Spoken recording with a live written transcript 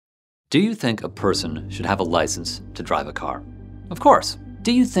Do you think a person should have a license to drive a car? Of course.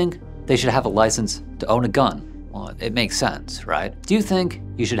 Do you think they should have a license to own a gun? Well, it makes sense, right? Do you think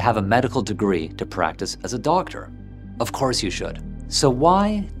you should have a medical degree to practice as a doctor? Of course you should. So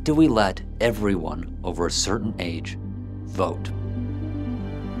why do we let everyone over a certain age vote?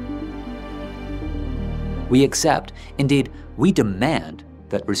 We accept, indeed, we demand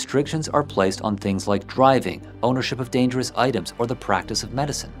that restrictions are placed on things like driving, ownership of dangerous items, or the practice of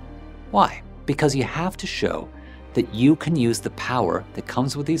medicine. Why? Because you have to show that you can use the power that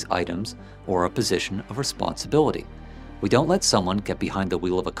comes with these items or a position of responsibility. We don't let someone get behind the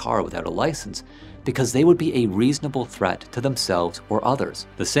wheel of a car without a license because they would be a reasonable threat to themselves or others.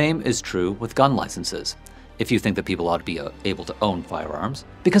 The same is true with gun licenses. If you think that people ought to be able to own firearms,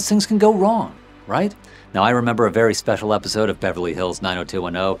 because things can go wrong, right? Now, I remember a very special episode of Beverly Hills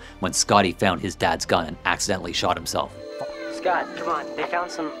 90210 when Scotty found his dad's gun and accidentally shot himself. Scott, come on, they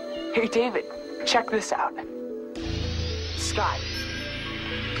found some... Hey, David, check this out. Scott,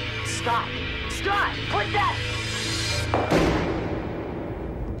 put that...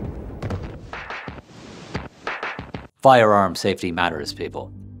 Firearm safety matters,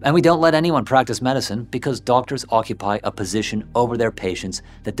 people. And we don't let anyone practice medicine because doctors occupy a position over their patients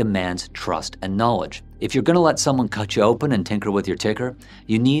that demands trust and knowledge. If you're gonna let someone cut you open and tinker with your ticker,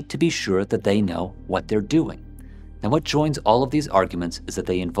 you need to be sure that they know what they're doing. Now, what joins all of these arguments is that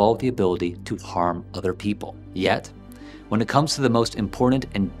they involve the ability to harm other people. Yet, when it comes to the most important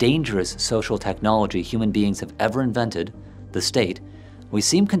and dangerous social technology human beings have ever invented, the state, we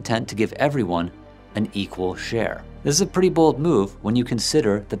seem content to give everyone an equal share. This is a pretty bold move when you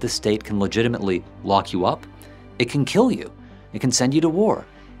consider that the state can legitimately lock you up, it can kill you, it can send you to war.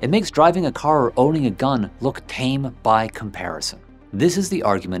 It makes driving a car or owning a gun look tame by comparison. This is the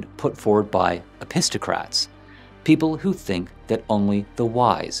argument put forward by epistocrats, people who think that only the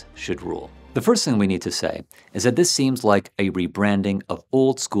wise should rule. The first thing we need to say is that this seems like a rebranding of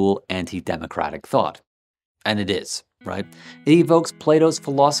old school anti-democratic thought. And it is, right? It evokes Plato's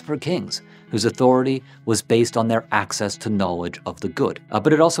philosopher kings, whose authority was based on their access to knowledge of the good.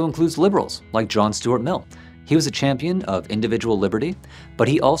 But it also includes liberals, like John Stuart Mill. He was a champion of individual liberty, but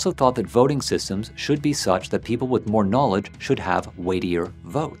he also thought that voting systems should be such that people with more knowledge should have weightier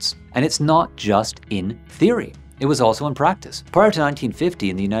votes. And it's not just in theory. It was also in practice. Prior to 1950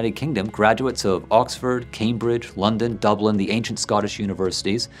 in the United Kingdom, graduates of Oxford, Cambridge, London, Dublin, the ancient Scottish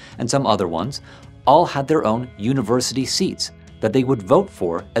universities, and some other ones, all had their own university seats that they would vote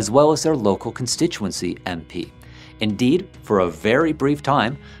for, as well as their local constituency MP. Indeed, for a very brief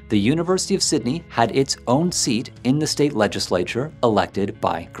time, the University of Sydney had its own seat in the state legislature elected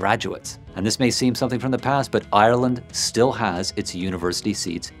by graduates. And this may seem something from the past, but Ireland still has its university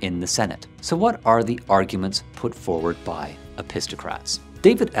seats in the Senate. So what are the arguments put forward by epistocrats?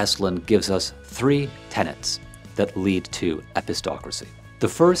 David Estlund gives us 3 tenets that lead to epistocracy. The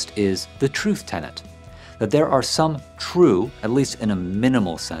first is the truth tenet, that there are some true, at least in a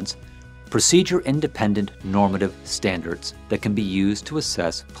minimal sense, procedure-independent normative standards that can be used to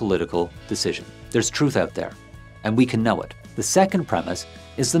assess political decision. There's truth out there, and we can know it. The second premise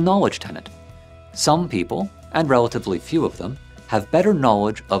is the knowledge tenet. Some people, and relatively few of them, have better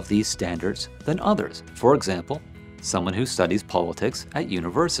knowledge of these standards than others. For example, someone who studies politics at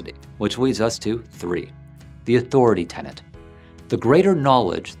university, which leads us to 3, the authority tenet. The greater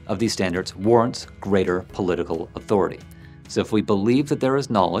knowledge of these standards warrants greater political authority. So if we believe that there is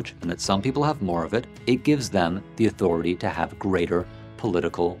knowledge and that some people have more of it, it gives them the authority to have greater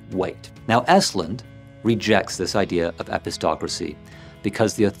political weight. Now, Estlund rejects this idea of epistocracy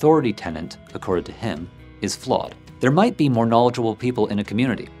because the authority tenet, according to him, is flawed. There might be more knowledgeable people in a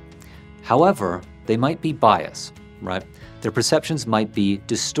community. However, they might be biased, right? Their perceptions might be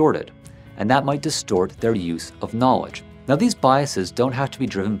distorted, and that might distort their use of knowledge. Now, these biases don't have to be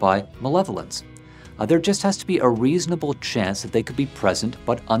driven by malevolence. There just has to be a reasonable chance that they could be present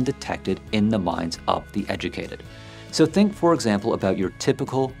but undetected in the minds of the educated. So think, for example, about your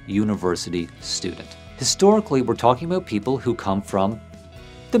typical university student. Historically, we're talking about people who come from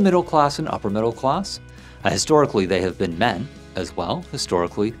the middle class and upper middle class. Historically, they have been men as well.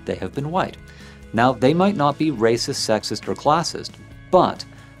 Historically, they have been white. Now, they might not be racist, sexist, or classist, but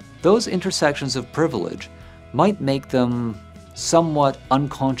those intersections of privilege might make them somewhat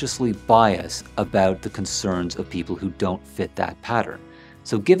unconsciously biased about the concerns of people who don't fit that pattern.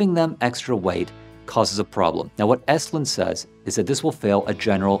 So giving them extra weight causes a problem. Now, what Estlund says is that this will fail a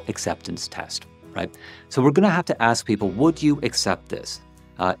general acceptance test, right? So we're gonna have to ask people, would you accept this?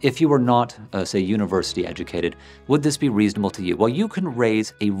 If you were not, say, university educated, would this be reasonable to you? Well, you can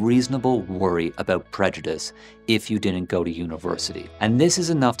raise a reasonable worry about prejudice if you didn't go to university. And this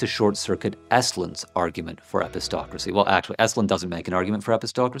is enough to short-circuit Estlund's argument for epistocracy. Well, actually, Estlund doesn't make an argument for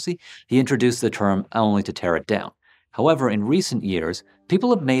epistocracy. He introduced the term only to tear it down. However, in recent years,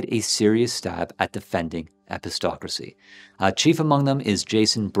 people have made a serious stab at defending epistocracy. Chief among them is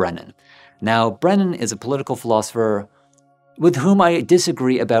Jason Brennan. Now, Brennan is a political philosopher with whom I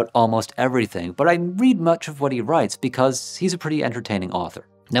disagree about almost everything, but I read much of what he writes because he's a pretty entertaining author.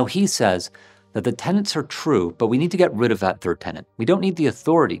 Now, he says that the tenets are true, but we need to get rid of that third tenet. We don't need the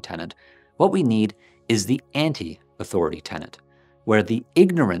authority tenet. What we need is the anti-authority tenet, where the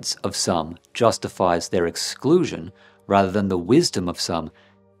ignorance of some justifies their exclusion rather than the wisdom of some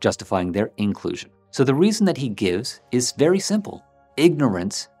justifying their inclusion. So the reason that he gives is very simple.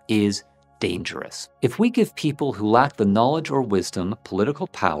 Ignorance is dangerous. If we give people who lack the knowledge or wisdom political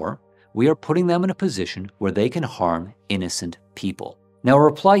power, we are putting them in a position where they can harm innocent people. Now, a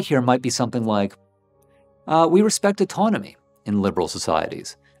reply here might be something like, we respect autonomy in liberal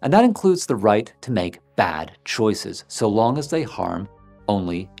societies, and that includes the right to make bad choices, so long as they harm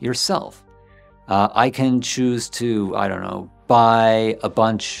only yourself. I can choose to, I don't know, buy a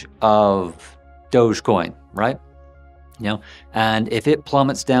bunch of Dogecoin, right? And if it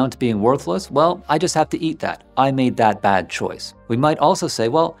plummets down to being worthless, well, I just have to eat that. I made that bad choice. We might also say,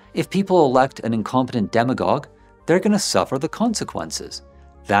 well, if people elect an incompetent demagogue, they're going to suffer the consequences.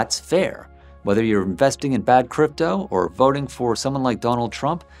 That's fair. Whether you're investing in bad crypto or voting for someone like Donald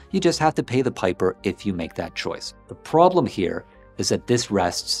Trump, you just have to pay the piper if you make that choice. The problem here is that this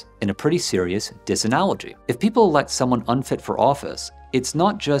rests in a pretty serious disanalogy. If people elect someone unfit for office, it's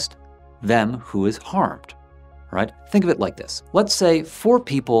not just them who is harmed. Right? Think of it like this. Let's say 4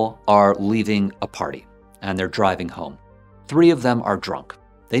 people are leaving a party and they're driving home. 3 of them are drunk.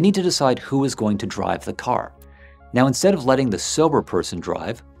 They need to decide who is going to drive the car. Now, instead of letting the sober person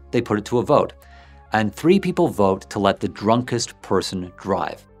drive, they put it to a vote. And 3 people vote to let the drunkest person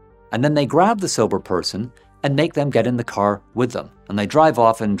drive. And then they grab the sober person and make them get in the car with them. And they drive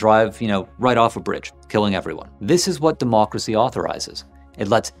off and drive, right off a bridge, killing everyone. This is what democracy authorizes. It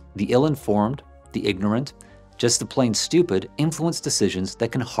lets the ill-informed, the ignorant, just the plain stupid influence decisions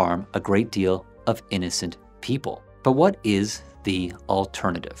that can harm a great deal of innocent people. But what is the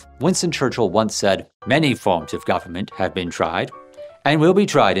alternative? Winston Churchill once said, "Many forms of government have been tried and will be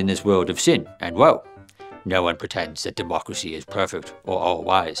tried in this world of sin and woe. No one pretends that democracy is perfect or all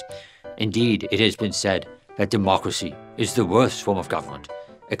wise. Indeed, it has been said that democracy is the worst form of government,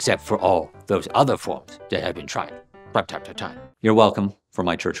 except for all those other forms that have been tried from time to time." You're welcome for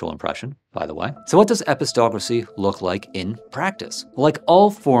my Churchill impression, by the way. So what does epistocracy look like in practice? Like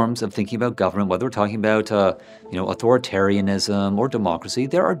all forms of thinking about government, whether we're talking about authoritarianism or democracy,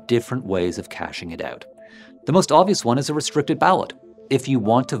 there are different ways of cashing it out. The most obvious one is a restricted ballot. If you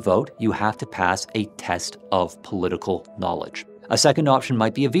want to vote, you have to pass a test of political knowledge. A second option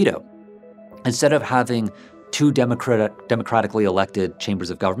might be a veto. Instead of having 2 democratically elected chambers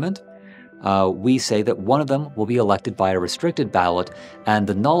of government, we say that one of them will be elected by a restricted ballot, and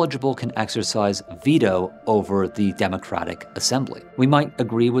the knowledgeable can exercise veto over the Democratic Assembly. We might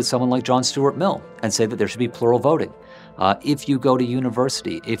agree with someone like John Stuart Mill and say that there should be plural voting. If you go to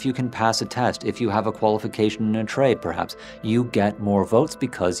university, if you can pass a test, if you have a qualification in a trade, perhaps, you get more votes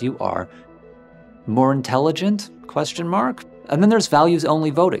because you are more intelligent, ? And then there's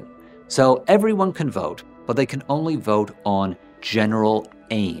values-only voting. So everyone can vote, but they can only vote on general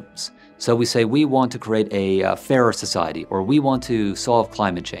aims. So we say we want to create a fairer society, or we want to solve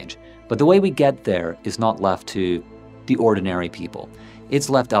climate change. But the way we get there is not left to the ordinary people.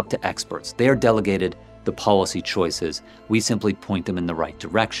 It's left up to experts. They are delegated the policy choices. We simply point them in the right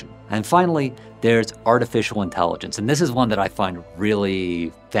direction. And finally, there's artificial intelligence. And this is one that I find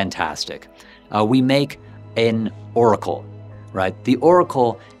really fantastic. We make an oracle, right? The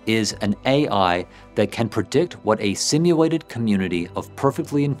oracle is an AI that can predict what a simulated community of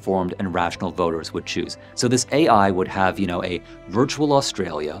perfectly informed and rational voters would choose. So this AI would have, a virtual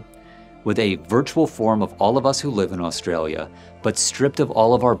Australia with a virtual form of all of us who live in Australia, but stripped of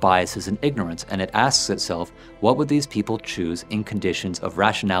all of our biases and ignorance. And it asks itself, what would these people choose in conditions of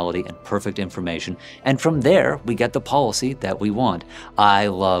rationality and perfect information? And from there, we get the policy that we want. I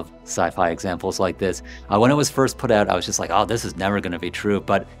love sci-fi examples like this. When it was first put out, I was just like, oh, this is never gonna be true.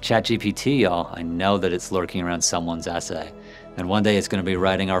 But ChatGPT, y'all, I know that it's lurking around someone's essay. And one day it's gonna be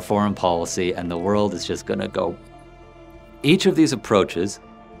writing our foreign policy and the world is just gonna go. Each of these approaches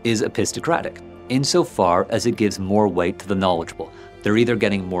is epistocratic, insofar as it gives more weight to the knowledgeable. They're either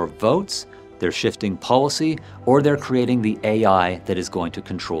getting more votes, they're shifting policy, or they're creating the AI that is going to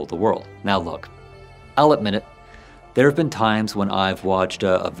control the world. Now look, I'll admit it, there have been times when I've watched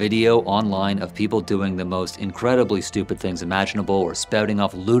a video online of people doing the most incredibly stupid things imaginable or spouting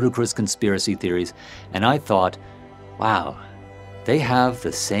off ludicrous conspiracy theories, and I thought, wow, they have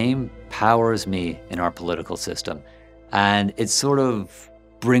the same power as me in our political system. And it sort of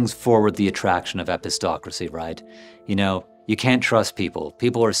brings forward the attraction of epistocracy, right? You know, you can't trust people.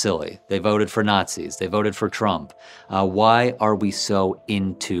 People are silly. They voted for Nazis. They voted for Trump. Why are we so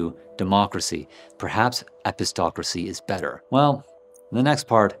into democracy? Perhaps epistocracy is better. Well, in the next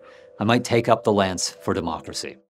part, I might take up the lance for democracy.